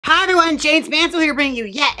everyone, Jaymes Mansfield here bringing you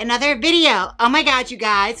yet another video. Oh my god, you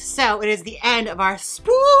guys. So it is the end of our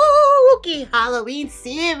spooky Halloween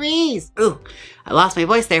series. Ooh, I lost my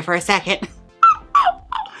voice there for a second.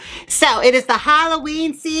 So it is the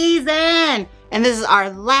Halloween season. And this is our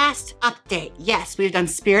last update. Yes, we've done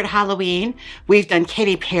Spirit Halloween. We've done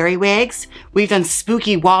Katy Perry wigs. We've done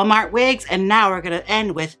spooky Walmart wigs. And now we're gonna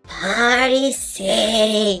end with Party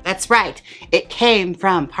City. That's right, it came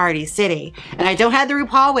from Party City. And I don't have the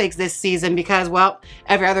RuPaul wigs this season because, well,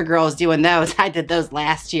 every other girl is doing those. I did those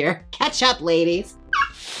last year. Catch up, ladies.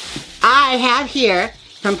 I have here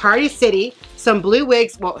from Party City some blue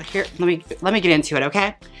wigs. Well, here, let me get into it,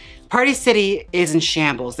 okay? Party City is in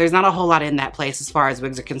shambles. There's not a whole lot in that place as far as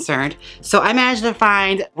wigs are concerned. So I managed to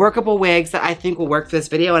find workable wigs that I think will work for this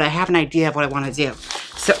video, and I have an idea of what I want to do.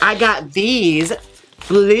 So I got these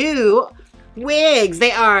blue wigs.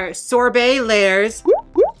 They are sorbet layers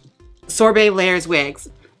wigs.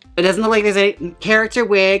 It doesn't look like there's a character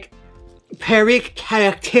wig. Perruque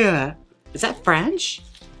character. Is that French?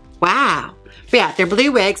 Wow. But yeah, they're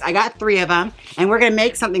blue wigs. I got 3 of them. And we're gonna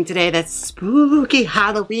make something today that's spooky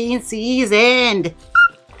Halloween seasoned.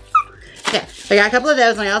 Okay, I got a couple of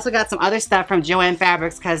those, and I also got some other stuff from Joann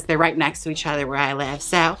Fabrics because they're right next to each other where I live.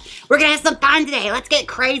 So we're gonna have some fun today. Let's get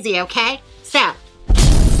crazy, okay? So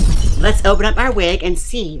let's open up our wig and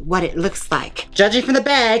see what it looks like. Judging from the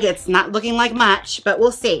bag, it's not looking like much, but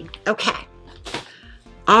we'll see. Okay.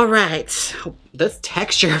 All right. This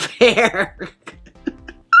texture of hair.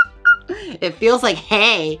 It feels like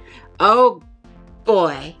hay. Oh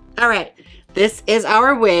boy. All right, this is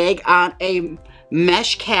our wig on a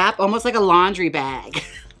mesh cap, almost like a laundry bag.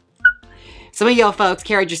 Some of y'all folks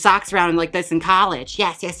carried your socks around like this in college.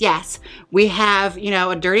 Yes, yes, yes. We have, you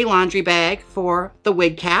know, a dirty laundry bag for the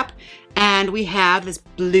wig cap, and we have this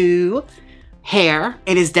blue hair.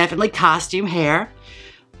 It is definitely costume hair.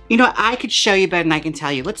 You know, I could show you better than I can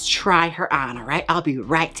tell you. Let's try her on, all right? I'll be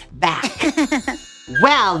right back.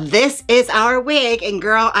 Well, this is our wig, and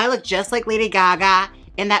girl, I look just like Lady Gaga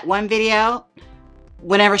in that one video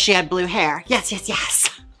whenever she had blue hair. Yes, yes, yes.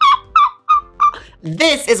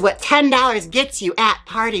 This is what $10 gets you at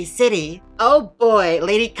Party City. Oh boy,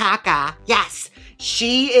 Lady Gaga. Yes,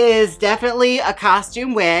 she is definitely a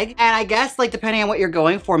costume wig, and I guess, like, depending on what you're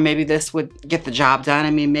going for, maybe this would get the job done.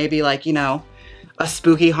 I mean, maybe, like, you know, a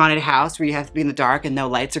spooky haunted house where you have to be in the dark and no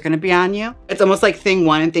lights are gonna be on you. It's almost like thing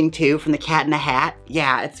 1 and thing 2 from the Cat in the Hat.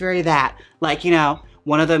 Yeah, it's very that. Like, you know,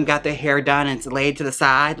 one of them got their hair done and it's laid to the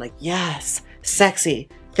side. Like, yes, sexy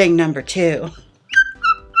thing number 2.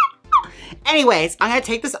 Anyways, I'm gonna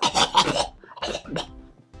take this mouth.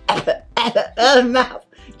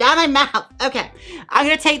 Down my mouth. Okay, I'm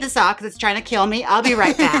gonna take this off because it's trying to kill me. I'll be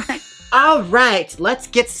right back. All right, let's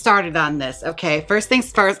get started on this. Okay, first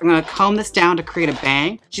things first, I'm gonna comb this down to create a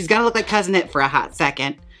bang. She's gonna look like Cousin It for a hot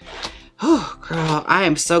second. Oh, girl, I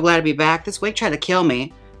am so glad to be back. This wig tried to kill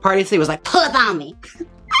me. Party City was like, pull up on me.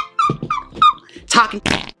 Talking.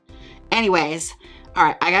 Anyways, all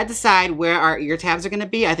right, I gotta decide where our ear tabs are gonna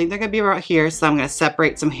be. I think they're gonna be right here, so I'm gonna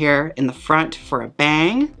separate some hair in the front for a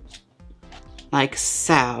bang, like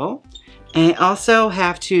so. And I also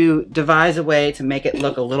have to devise a way to make it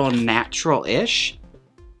look a little natural-ish,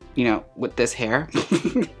 you know, with this hair.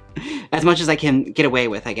 As much as I can get away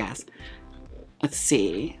with, I guess. Let's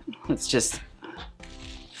see. Let's just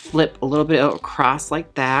flip a little bit across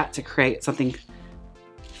like that to create something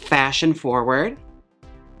fashion forward.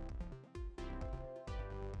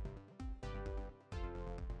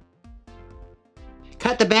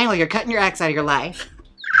 Cut the bang like you're cutting your ex out of your life.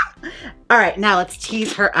 All right, now let's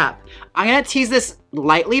tease her up. I'm gonna tease this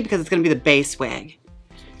lightly because it's gonna be the base wig.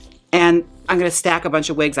 And I'm gonna stack a bunch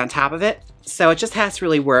of wigs on top of it. So it just has to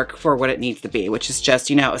really work for what it needs to be, which is just,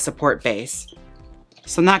 you know, a support base.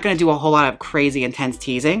 So I'm not gonna do a whole lot of crazy intense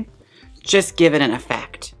teasing. Just give it an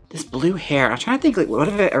effect. This blue hair, I'm trying to think, like, what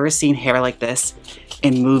have I ever seen hair like this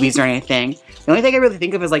in movies or anything? The only thing I really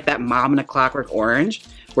think of is like that Mom in a Clockwork Orange,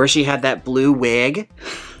 where she had that blue wig.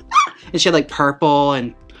 And she had like purple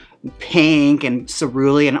and pink and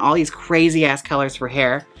cerulean and all these crazy ass colors for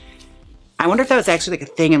hair. I wonder if that was actually like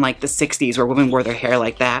a thing in like the 60s where women wore their hair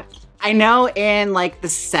like that. I know in like the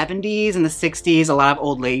 70s and the 60s, a lot of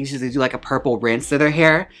old ladies used to do like a purple rinse to their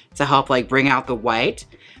hair to help like bring out the white.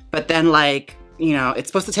 But then, like, you know, it's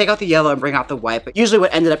supposed to take out the yellow and bring out the white. But usually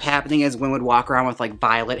what ended up happening is women would walk around with like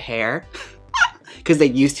violet hair because they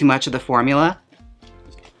used too much of the formula.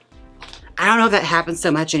 I don't know if that happens so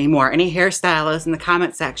much anymore. Any hairstylists in the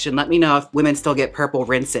comment section, let me know if women still get purple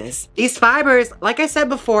rinses. These fibers, like I said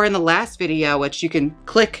before in the last video, which you can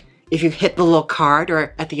click if you hit the little card,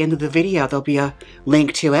 or at the end of the video, there'll be a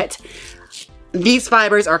link to it. These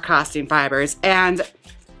fibers are costume fibers, and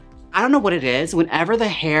I don't know what it is. Whenever the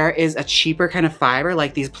hair is a cheaper kind of fiber,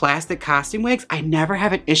 like these plastic costume wigs, I never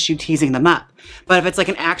have an issue teasing them up. But if it's like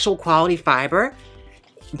an actual quality fiber,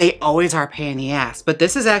 they always are a pain in the ass. But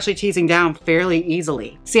this is actually teasing down fairly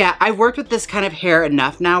easily. So yeah, I've worked with this kind of hair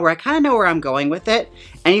enough now where I kind of know where I'm going with it.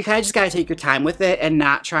 And you kind of just gotta take your time with it and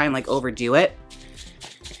not try and like overdo it.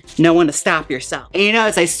 Know when to stop yourself. And you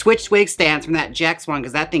notice I switched wig stands from that Jax one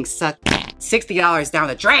because that thing sucked $60 down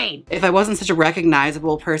the drain. If I wasn't such a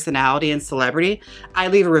recognizable personality and celebrity,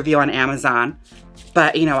 I'd leave a review on Amazon.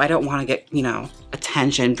 But you know, I don't want to get, you know,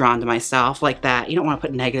 attention drawn to myself like that. You don't want to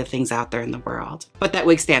put negative things out there in the world. But that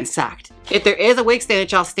wig stand sucked. If there is a wig stand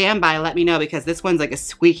that y'all stand by, let me know because this one's like a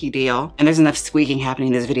squeaky deal. And there's enough squeaking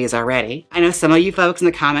happening in these videos already. I know some of you folks in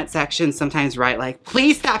the comment section sometimes write like,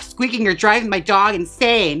 please stop squeaking, you're driving my dog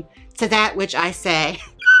insane. To that which I say,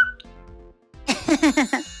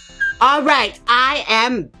 all right, I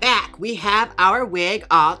am back. We have our wig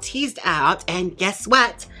all teased out, and guess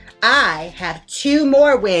what? I have 2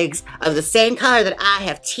 more wigs of the same color that I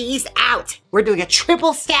have teased out. We're doing a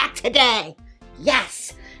triple stack today.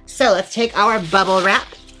 Yes. So let's take our bubble wrap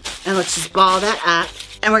and let's just ball that up,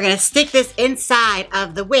 and we're gonna stick this inside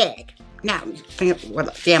of the wig. Now, what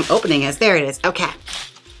the damn opening is. There it is. Okay.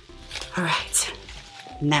 All right.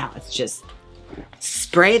 Now let's just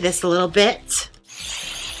spray this a little bit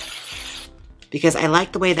because I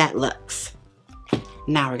like the way that looks.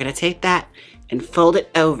 Now we're gonna take that and fold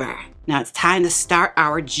it over. Now it's time to start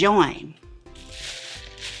our join.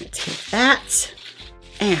 Take that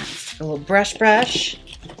and a little brush,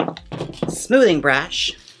 smoothing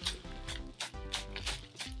brush.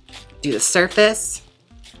 Do the surface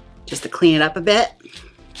just to clean it up a bit.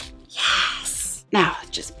 Yes. Now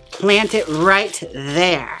just plant it right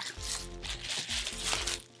there.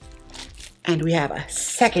 And we have a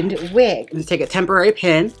second wig. I'm gonna take a temporary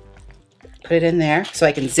pin, put it in there so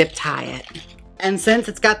I can zip tie it. And since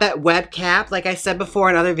it's got that web cap, like I said before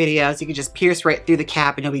in other videos, you can just pierce right through the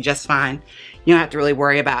cap and you'll be just fine. You don't have to really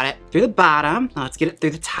worry about it. Through the bottom, now let's get it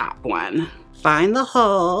through the top one. Find the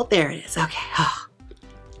hole, there it is, okay. Oh,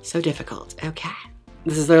 so difficult, okay.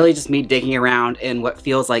 This is literally just me digging around in what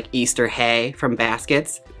feels like Easter hay from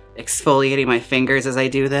baskets, exfoliating my fingers as I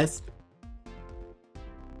do this.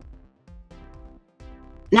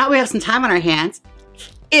 Now we have some time on our hands.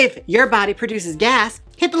 If your body produces gas,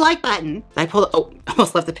 hit the like button. I pulled, oh,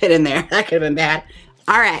 almost left the pin in there. That could have been bad.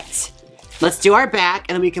 All right, let's do our back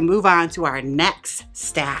and then we can move on to our next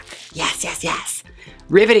stack. Yes, yes, yes.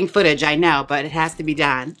 Riveting footage, I know, but it has to be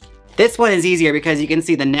done. This one is easier because you can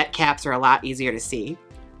see the net caps are a lot easier to see.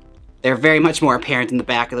 They're very much more apparent in the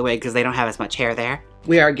back of the wig because they don't have as much hair there.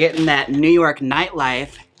 We are getting that New York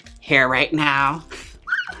nightlife hair right now.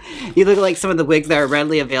 You look like some of the wigs that are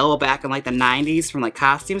readily available back in like the 90s from like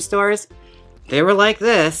costume stores. They were like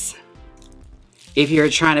this. If you're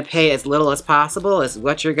trying to pay as little as possible is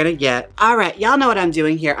what you're gonna get. All right, y'all know what I'm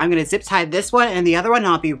doing here. I'm gonna zip tie this one and the other one and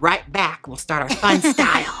I'll be right back. We'll start our fun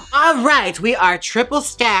style. All right, we are triple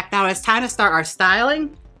stacked. Now it's time to start our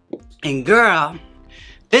styling. And girl,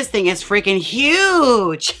 this thing is freaking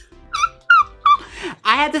huge.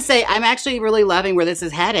 I have to say, I'm actually really loving where this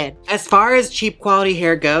is headed. As far as cheap quality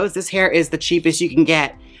hair goes, this hair is the cheapest you can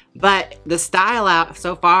get. But the style out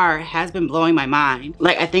so far has been blowing my mind.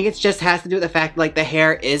 Like, I think it just has to do with the fact like the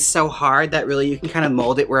hair is so hard that really you can kind of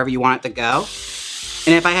mold it wherever you want it to go.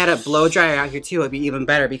 And if I had a blow dryer out here too, it'd be even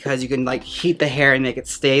better because you can like heat the hair and make it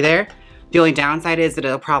stay there. The only downside is that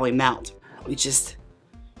it'll probably melt. Let me just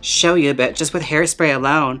show you a bit. Just with hairspray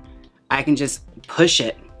alone, I can just push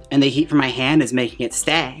it and the heat from my hand is making it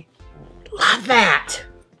stay. Love that.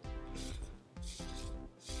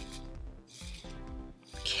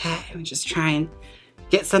 Okay, let me just try and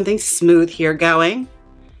get something smooth here going.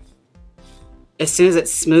 As soon as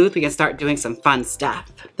it's smooth, we can start doing some fun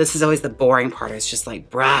stuff. This is always the boring part. It's just like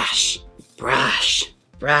brush, brush,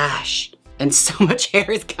 brush. And so much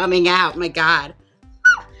hair is coming out, my God.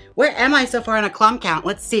 Where am I so far on a clump count?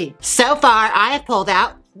 Let's see. So far, I have pulled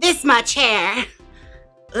out this much hair.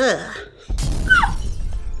 Ugh.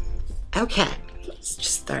 Okay, let's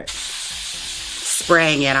just start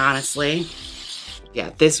spraying it, honestly.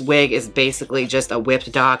 Yeah, this wig is basically just a whipped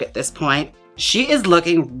dog at this point. She is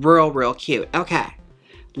looking real cute. Okay,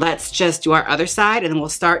 let's just do our other side and then we'll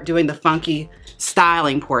start doing the funky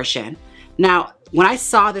styling portion. Now, when I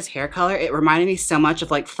saw this hair color, it reminded me so much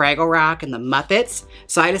of like Fraggle Rock and the Muppets.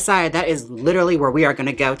 So I decided that is literally where we are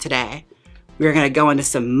gonna go today. We're gonna go into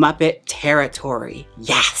some Muppet territory.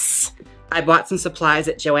 Yes! I bought some supplies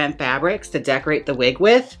at Joann Fabrics to decorate the wig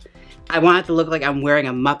with. I want it to look like I'm wearing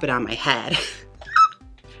a Muppet on my head.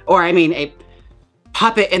 Or I mean a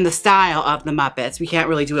puppet in the style of the Muppets. We can't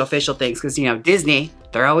really do official things because, you know, Disney,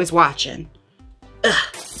 they're always watching.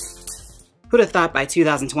 Ugh. Who'd have thought by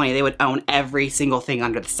 2020 they would own every single thing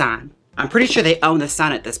under the sun? I'm pretty sure they own the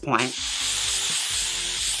sun at this point.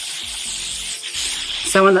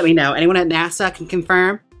 Someone let me know. Anyone at NASA can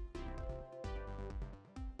confirm?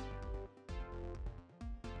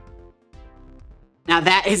 Now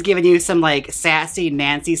that has given you some like sassy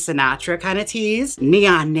Nancy Sinatra kind of tease.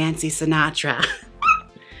 Neon Nancy Sinatra.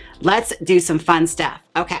 Let's do some fun stuff.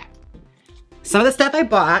 Okay. Some of the stuff I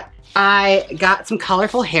bought, I got some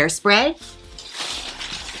colorful hairspray.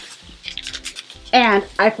 And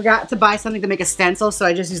I forgot to buy something to make a stencil, so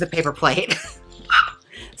I just used a paper plate.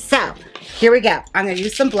 So, here we go. I'm gonna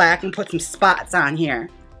use some black and put some spots on here.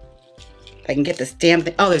 If I can get this damn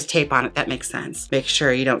thing. Oh, there's tape on it. That makes sense. Make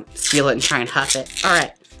sure you don't steal it and try and huff it. All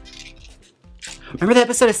right. Remember the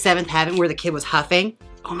episode of Seventh Heaven where the kid was huffing?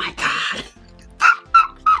 Oh my God.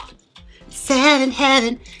 Seventh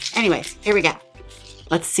Heaven. Anyways, here we go.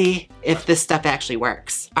 Let's see if this stuff actually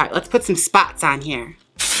works. All right, let's put some spots on here.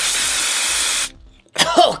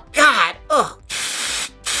 Oh God, ugh.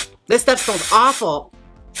 This stuff smells awful,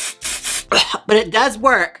 but it does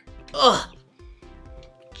work. Ugh.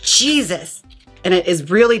 Jesus, and it is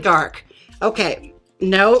really dark. Okay,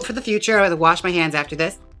 note for the future, I have to wash my hands after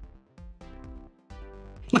this.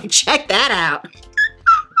 Like, check that out.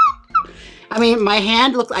 I mean, my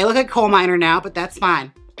hand looks, I look like a coal miner now, but that's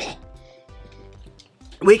fine.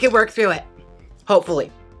 We can work through it,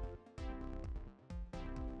 hopefully.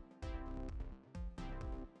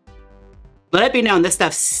 Let it be known, this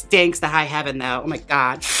stuff stinks to high heaven though. Oh my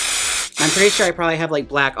God. I'm pretty sure I probably have like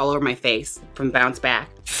black all over my face from Bounce Back.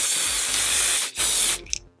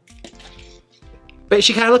 But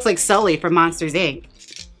she kind of looks like Sully from Monsters, Inc.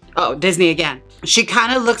 Oh, Disney again. She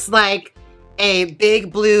kind of looks like a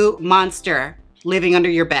big blue monster living under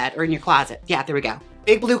your bed or in your closet. Yeah, there we go.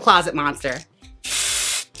 Big blue closet monster.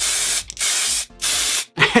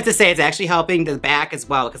 I have to say it's actually helping the back as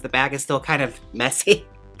well because the back is still kind of messy.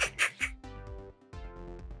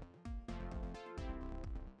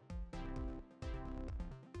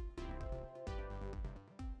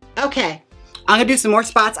 Okay, I'm gonna do some more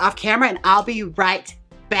spots off camera and I'll be right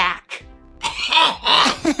back.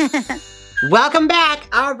 Welcome back.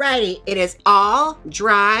 Alrighty, it is all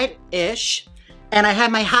dried-ish. And I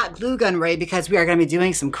have my hot glue gun ready because we are gonna be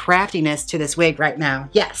doing some craftiness to this wig right now.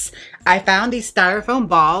 Yes, I found these styrofoam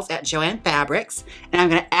balls at Joann Fabrics and I'm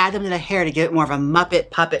gonna add them to the hair to give it more of a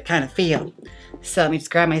Muppet puppet kind of feel. So let me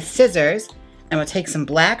just grab my scissors and we'll take some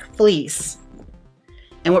black fleece.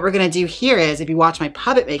 And what we're gonna do here is, if you watch my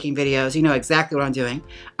puppet making videos, you know exactly what I'm doing.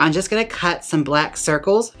 I'm just gonna cut some black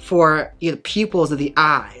circles for the pupils of the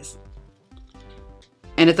eyes.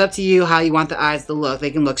 And it's up to you how you want the eyes to look.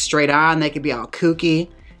 They can look straight on, they can be all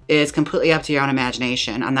kooky. It's completely up to your own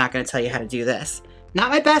imagination. I'm not gonna tell you how to do this.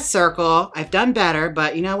 Not my best circle, I've done better,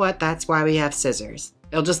 but you know what? That's why we have scissors.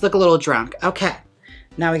 It'll just look a little drunk. Okay,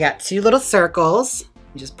 now we got two little circles.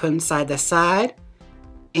 You just put them side to side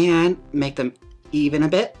and make them even a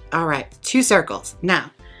bit. All right, two circles.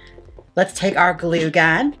 Now, let's take our glue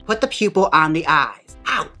gun, put the pupil on the eyes.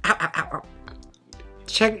 Ow, ow, ow, ow, ow.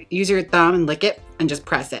 Check, use your thumb and lick it and just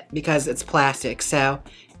press it because it's plastic, so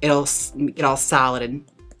it'll get all solid and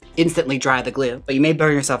instantly dry the glue. But you may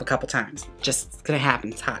burn yourself a couple times. Just, it's gonna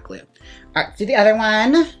happen, it's hot glue. All right, do the other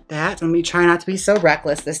one. Let me try not to be so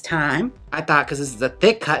reckless this time. I thought because this is a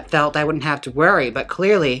thick cut felt I wouldn't have to worry, but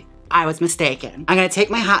clearly I was mistaken. I'm gonna take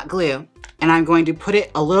my hot glue and I'm going to put it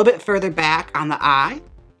a little bit further back on the eye.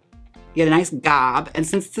 Get a nice gob, and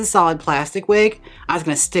since it's a solid plastic wig, I was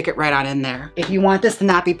gonna stick it right on in there. If you want this to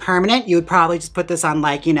not be permanent, you would probably just put this on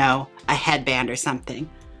like, you know, a headband or something.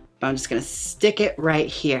 But I'm just gonna stick it right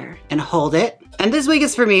here and hold it. And this wig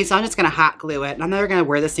is for me, so I'm just gonna hot glue it. I'm never gonna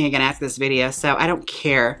wear this thing again after this video, so I don't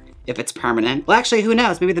care if it's permanent. Well, actually, who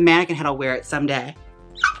knows? Maybe the mannequin head will wear it someday.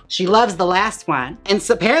 She loves the last one. And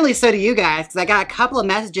so apparently so do you guys, because I got a couple of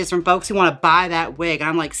messages from folks who want to buy that wig. And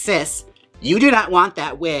I'm like, sis, you do not want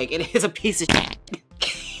that wig. It is a piece of shit.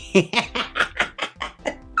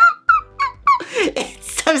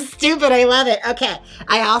 It's so stupid, I love it. Okay,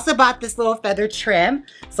 I also bought this little feather trim.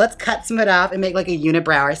 So let's cut some of it off and make like a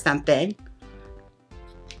unibrow or something.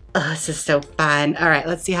 Oh, this is so fun. All right,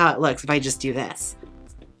 let's see how it looks if I just do this.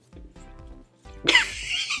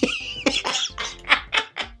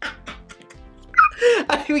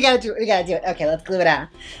 We gotta do it. Okay, let's glue it on.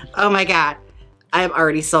 Oh my God, I am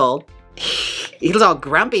already sold. He's all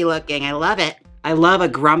grumpy looking, I love it. I love a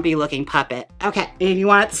grumpy looking puppet. Okay, if you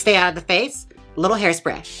want it to stay out of the face, a little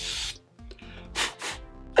hairspray.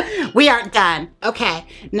 We aren't done. Okay,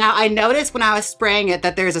 now I noticed when I was spraying it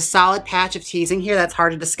that there's a solid patch of teasing here that's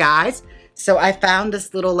hard to disguise. So I found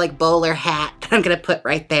this little like bowler hat that I'm gonna put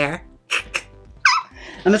right there.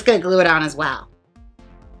 I'm just gonna glue it on as well.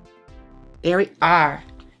 There we are.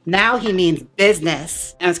 Now he means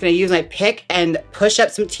business. And I'm just gonna use my pick and push up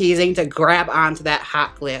some teasing to grab onto that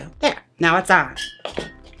hot glue. There, now it's on.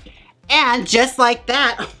 And just like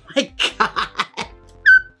that, oh my God.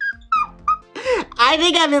 I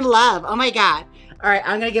think I'm in love, oh my God. All right,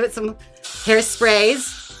 I'm gonna give it some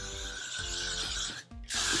hairsprays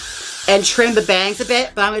and trim the bangs a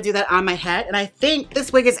bit, but I'm gonna do that on my head. And I think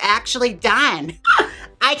this wig is actually done.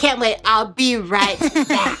 I can't wait, I'll be right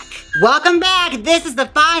back. Welcome back, this is the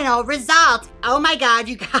final result. Oh my God,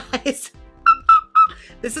 you guys.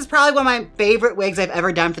 This is probably one of my favorite wigs I've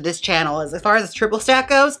ever done for this channel. As far as this triple stack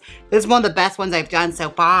goes, this is one of the best ones I've done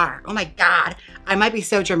so far. Oh my God, I might be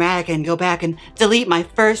so dramatic and go back and delete my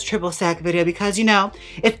first triple stack video because, you know,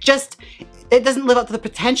 it doesn't live up to the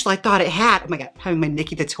potential I thought it had. Oh my God, I'm having my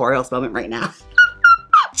Nikki tutorials moment right now.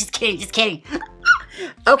 Just kidding, just kidding.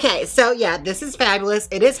 Okay, so yeah, this is fabulous.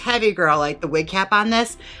 It is heavy, girl, like the wig cap on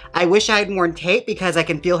this. I wish I had worn tape because I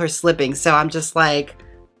can feel her slipping. So I'm just like,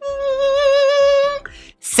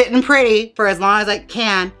 sitting pretty for as long as I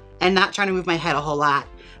can and not trying to move my head a whole lot.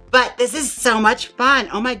 But this is so much fun.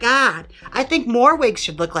 Oh my God. I think more wigs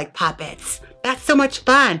should look like puppets. That's so much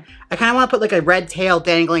fun. I kind of want to put like a red tail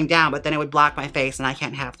dangling down, but then it would block my face and I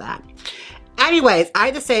can't have that. Anyways, I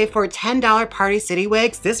have to say for $10 Party City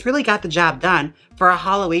wigs, this really got the job done. For a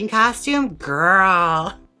Halloween costume,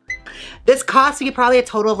 girl. This cost me probably a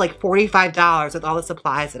total of like $45 with all the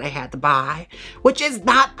supplies that I had to buy, which is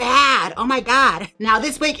not bad. Oh my God. Now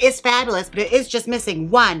this wig is fabulous, but it is just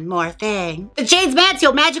missing one more thing. The Jaymes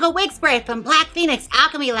Mansfield Magical Wig Spray from Black Phoenix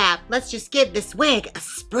Alchemy Lab. Let's just give this wig a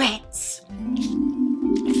spritz.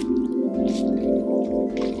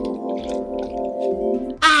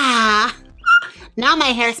 Ah, now my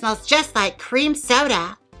hair smells just like cream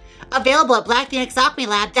soda. Available at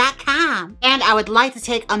blackphoenixalchemylab.com. And I would like to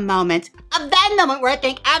take a moment, a Venmo moment, where I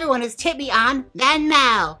thank everyone who's tipped me on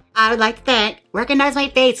Venmo. I would like to recognize my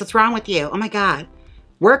face, what's wrong with you? Oh my God,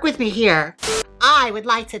 work with me here. I would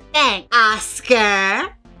like to thank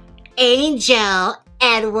Oscar, Angel,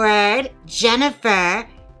 Edward, Jennifer,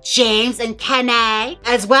 James and Kenny,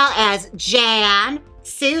 as well as Jan,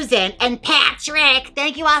 Susan, and Patrick.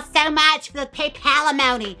 Thank you all so much for the PayPal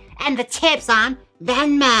alimony and the tips on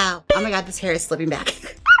Venmo. Oh my God, this hair is slipping back.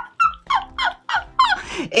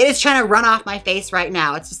 It is trying to run off my face right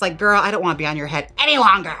now. It's just like, girl, I don't want to be on your head any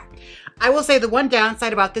longer. I will say the one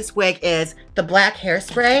downside about this wig is the black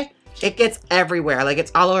hairspray. It gets everywhere. Like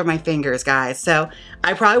it's all over my fingers, guys. So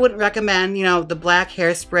I probably wouldn't recommend, you know, the black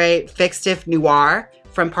hairspray Fix Stiff Noir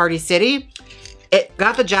from Party City. It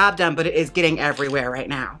got the job done, but it is getting everywhere right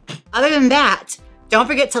now. Other than that, don't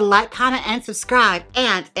forget to like, comment, and subscribe.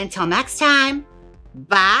 And until next time,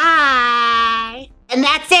 bye. And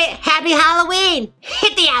that's it. Happy Halloween.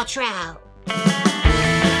 Hit the outro.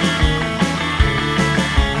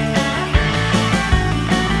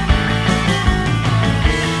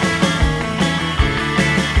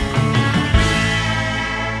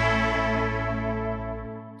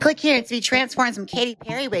 Click here to be transformed some Katy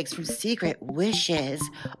Perry wigs from Secret Wishes,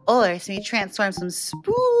 or to be transformed some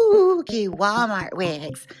spooky Walmart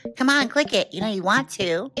wigs. Come on, click it. You know you want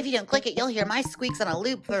to. If you don't click it, you'll hear my squeaks on a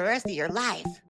loop for the rest of your life.